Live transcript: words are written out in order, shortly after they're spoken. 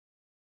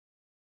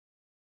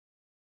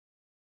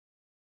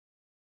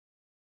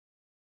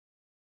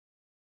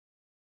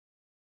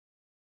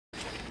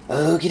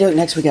Okie doke,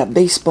 next we got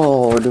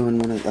baseball. We're doing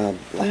one of,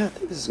 I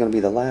think this is going to be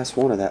the last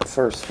one of that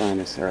first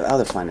finest, or the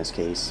other finest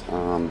case.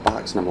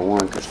 Box number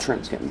 1, because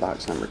Trent's getting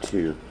box number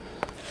 2.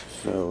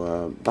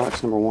 So,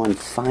 box number 1,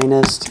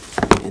 finest,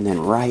 and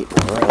then right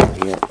row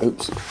here,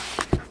 oops,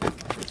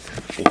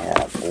 we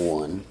have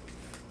 1.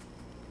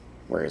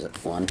 Where is it?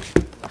 1,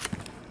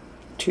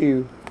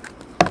 2,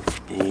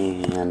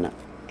 and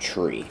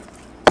tree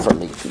for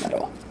leaf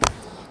metal.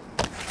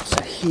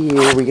 So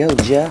here we go,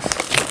 Jeff.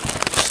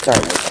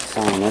 Starting with the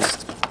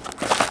finest.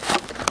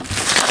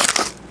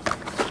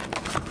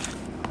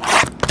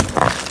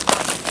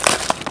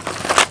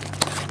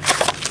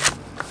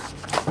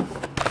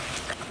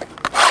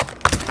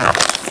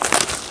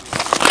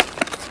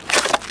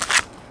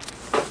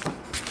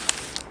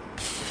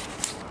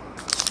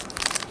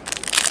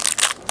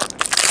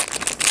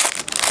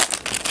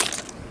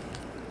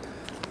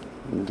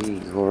 D.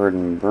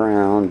 Gordon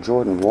Brown,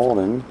 Jordan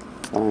Walden,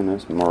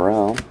 finest,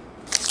 Morrell,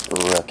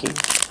 rookie.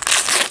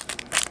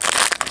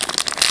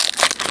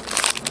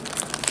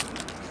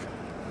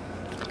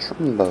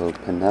 Trumbo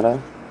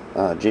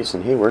Panetta,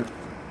 Jason Hayward,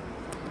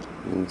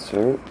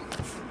 insert.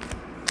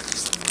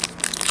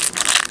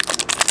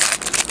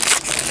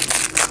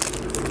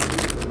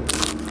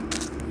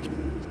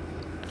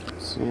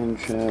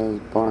 Sanchez,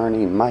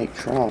 Barney, Mike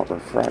Trout,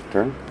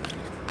 refractor.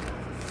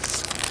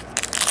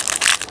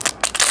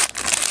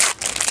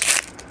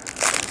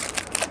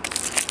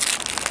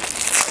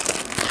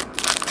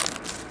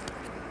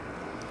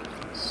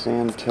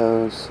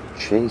 Santos,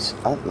 Chase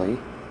Utley,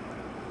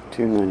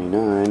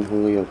 $2.99.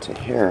 Julio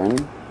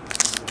Teheran.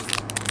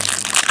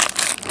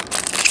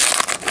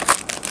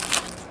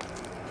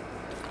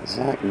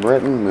 Zach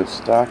Britton,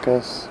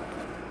 Moustakas.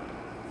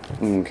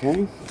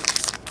 Okay.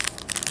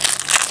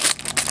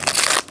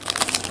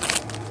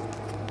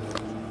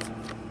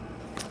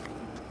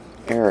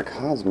 Eric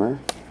Hosmer,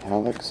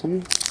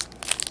 Helixson.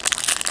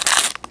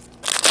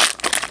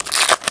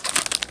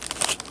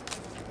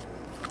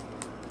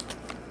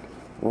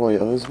 Roy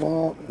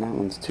Oswalt, that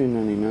one's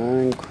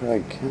 $2.99.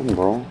 Craig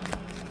Kimbrell.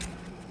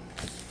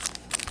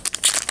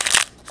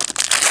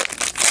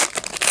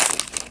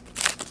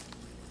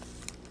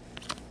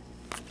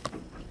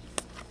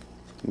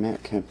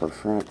 Matt Kemp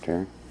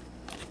refractor.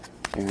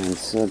 Aaron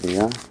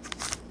Sibia.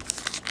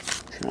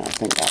 I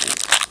think that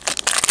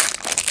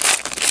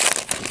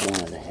was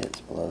one of the hits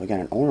below. We got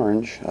an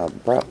orange,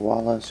 Brett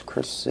Wallace,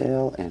 Chris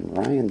Sale, and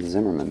Ryan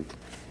Zimmerman.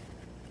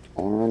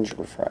 Orange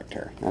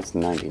refractor. That's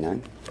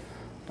 $99.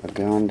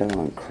 Agondo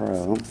and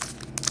Crow.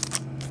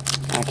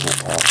 I can't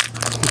tell.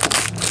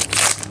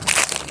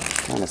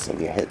 Trying to save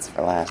your hits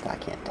for last, I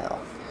can't tell.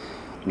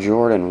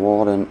 Jordan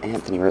Walden,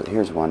 Anthony,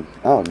 here's one.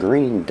 Oh,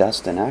 green,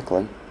 Dustin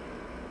Ackley.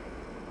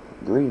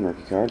 Green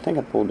rookie card. I think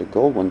I pulled the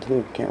gold one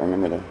too. Can't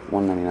remember the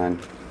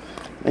 $1.99.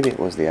 Maybe it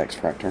was the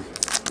X-Fractor.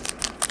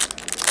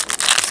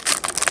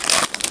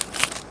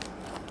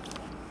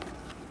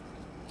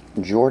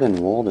 Jordan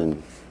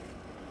Walden,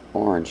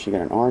 orange. You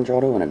got an orange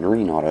auto and a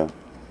green auto.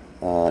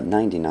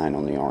 99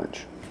 on the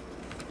orange.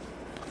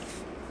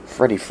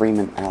 Freddie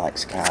Freeman,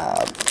 Alex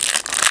Cobb.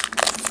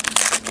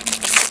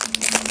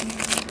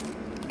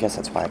 Guess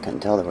that's why I couldn't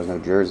tell there was no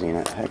jersey in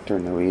it. Hector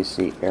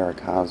Noesi, Eric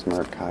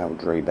Hosmer, Kyle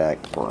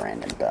Drabeck,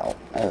 Brandon Bell.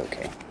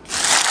 Okay.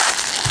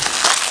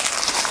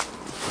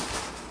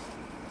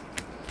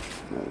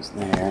 Those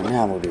there.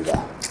 Now we'll do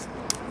the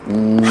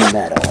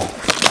metal.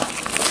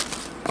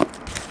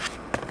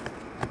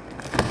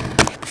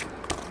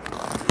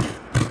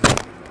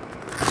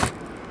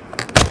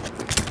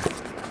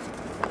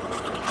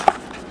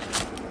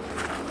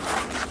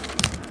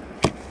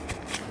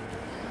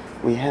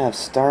 We have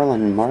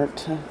Starling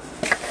Mart,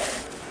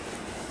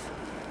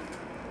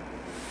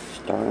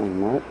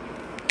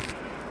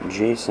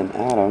 Jason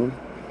Adam,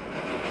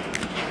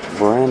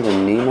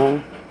 Brandon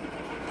Nemo.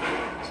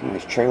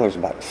 Somebody's trailer's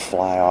about to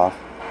fly off.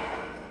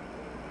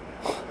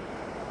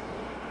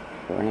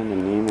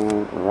 Brandon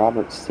Nemo,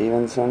 Robert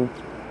Stevenson,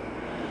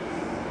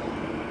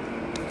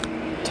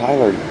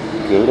 Tyler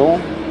Goodall.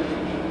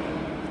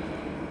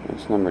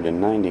 That's numbered to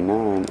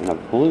 99, and a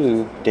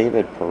blue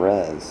David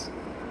Perez.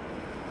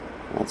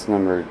 That's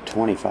number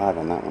 25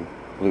 on that one.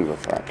 Blue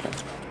refractor.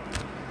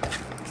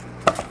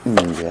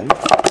 Okay.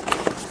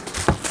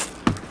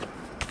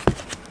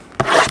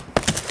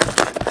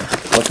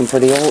 Looking for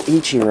the old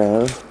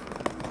Ichiro.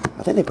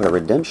 I think they put a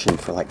redemption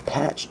for like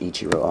patch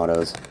Ichiro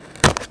autos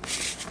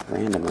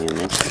randomly in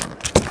this.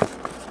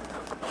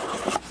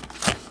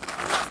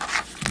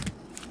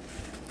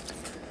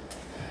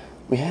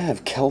 We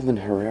have Kelvin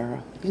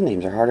Herrera. These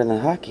names are harder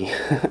than hockey.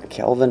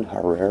 Kelvin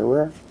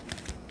Herrera.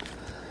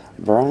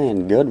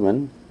 Brian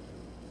Goodwin,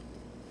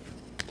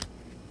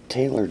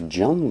 Taylor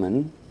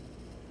Jungman,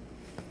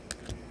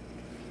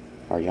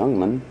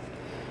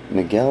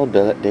 Miguel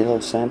de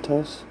los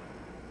Santos,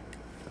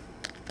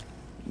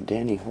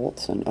 Danny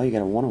Holtzen. Oh, you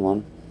got a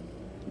 101.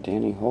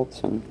 Danny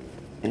Holtzen.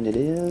 And it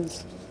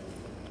is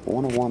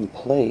 101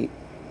 plate.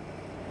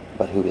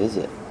 But who is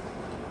it?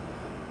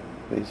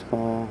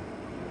 Baseball.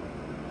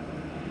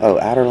 Oh,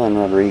 Aderlin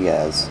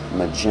Rodriguez.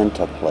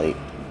 Magenta plate.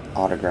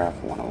 Autograph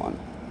 101.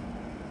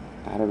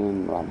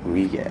 Adelin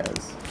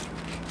Rodriguez.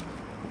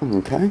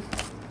 Okay.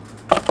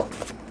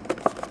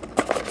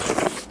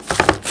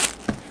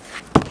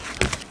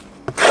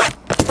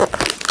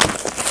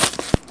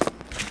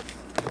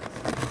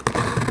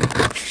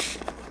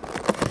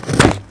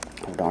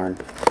 Oh, darn.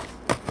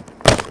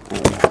 There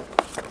we go.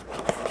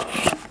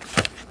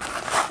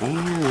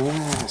 And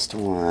last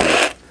one.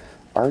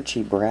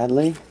 Archie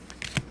Bradley,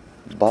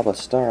 Bubba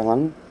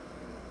Starlin,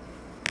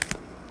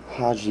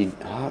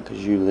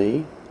 Hakaju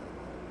Lee.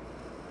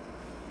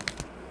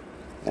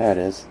 There it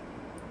is.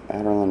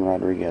 Adelin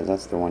Rodriguez.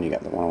 That's the one you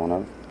got the 101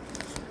 of.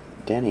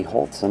 Danny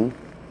Holtzen.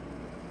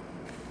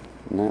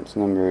 And that's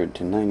numbered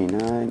to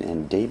 99.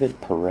 And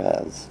David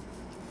Perez.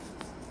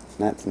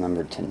 And that's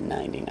numbered to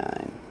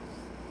 99.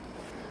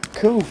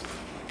 Cool.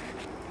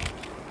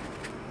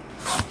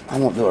 I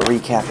won't do a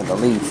recap of the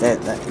leads.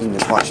 That you can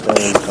just watch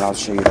those, but I'll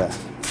show you the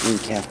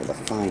recap of the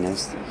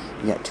finest.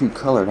 You got 2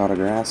 colored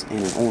autographs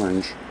and an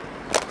orange.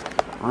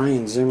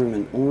 Ryan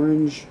Zimmerman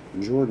orange,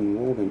 Jordan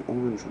Walden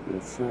orange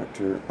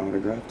refractor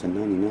autograph to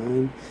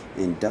 99,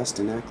 and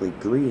Dustin Ackley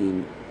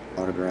green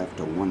autograph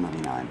to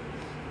 199.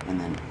 And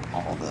then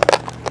all the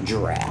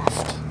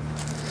draft.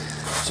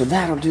 So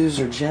that'll do,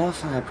 Sir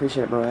Jeff. I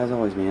appreciate it, bro, as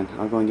always, man.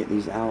 I'll go and get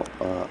these out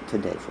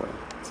today for you.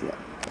 See ya.